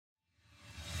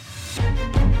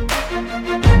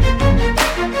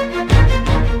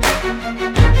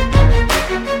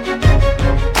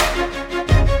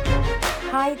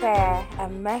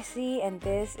Mercy, and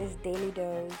this is Daily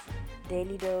Dose.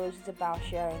 Daily Dose is about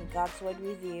sharing God's Word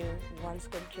with you, one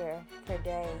scripture per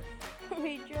day.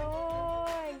 Rejoice!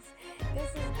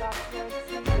 This is God's Word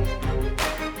to you.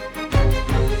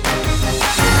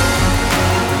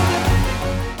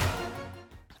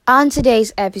 On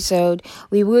today's episode,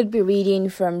 we would be reading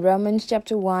from Romans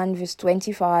chapter 1, verse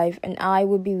 25, and I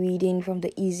will be reading from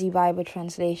the Easy Bible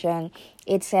translation.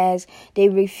 It says, they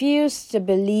refused to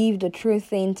believe the true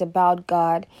things about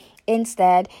God.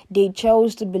 Instead, they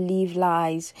chose to believe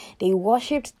lies. They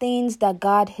worshipped things that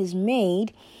God has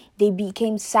made. They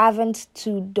became servants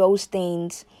to those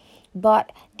things.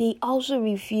 But they also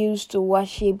refuse to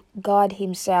worship God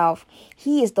Himself.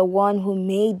 He is the one who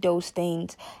made those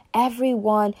things.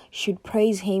 Everyone should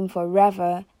praise Him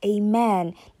forever.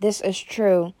 Amen. This is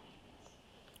true.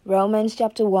 Romans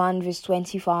chapter 1 verse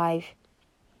 25.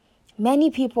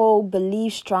 Many people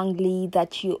believe strongly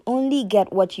that you only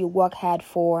get what you work hard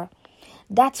for.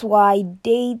 That's why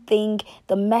they think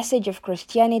the message of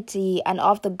Christianity and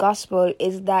of the gospel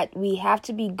is that we have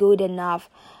to be good enough,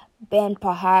 then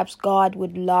perhaps God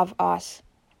would love us.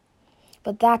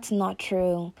 But that's not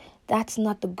true. That's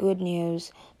not the good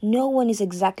news. No one is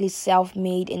exactly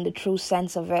self-made in the true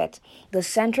sense of it. The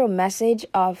central message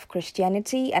of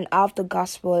Christianity and of the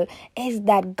gospel is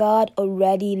that God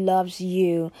already loves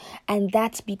you, and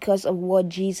that's because of what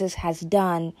Jesus has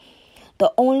done.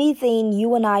 The only thing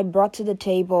you and I brought to the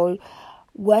table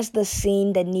was the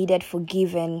sin that needed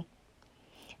forgiving.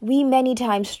 We many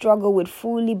times struggle with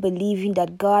fully believing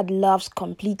that God loves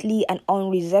completely and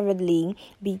unreservedly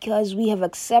because we have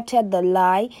accepted the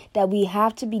lie that we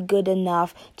have to be good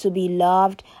enough to be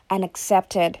loved and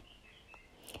accepted.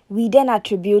 We then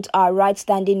attribute our right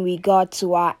standing with God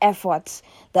to our efforts,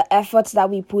 the efforts that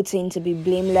we put in to be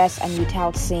blameless and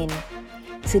without sin.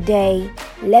 Today,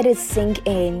 let it sink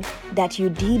in that you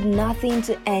did nothing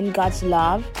to earn God's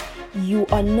love. You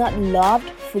are not loved,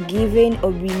 forgiven,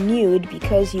 or renewed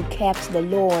because you kept the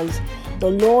laws. The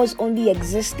laws only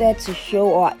existed to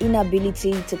show our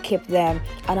inability to keep them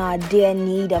and our dear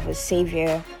need of a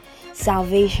Savior.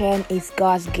 Salvation is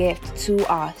God's gift to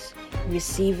us.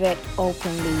 Receive it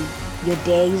openly. Your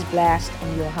day is blessed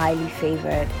and you're highly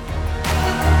favored.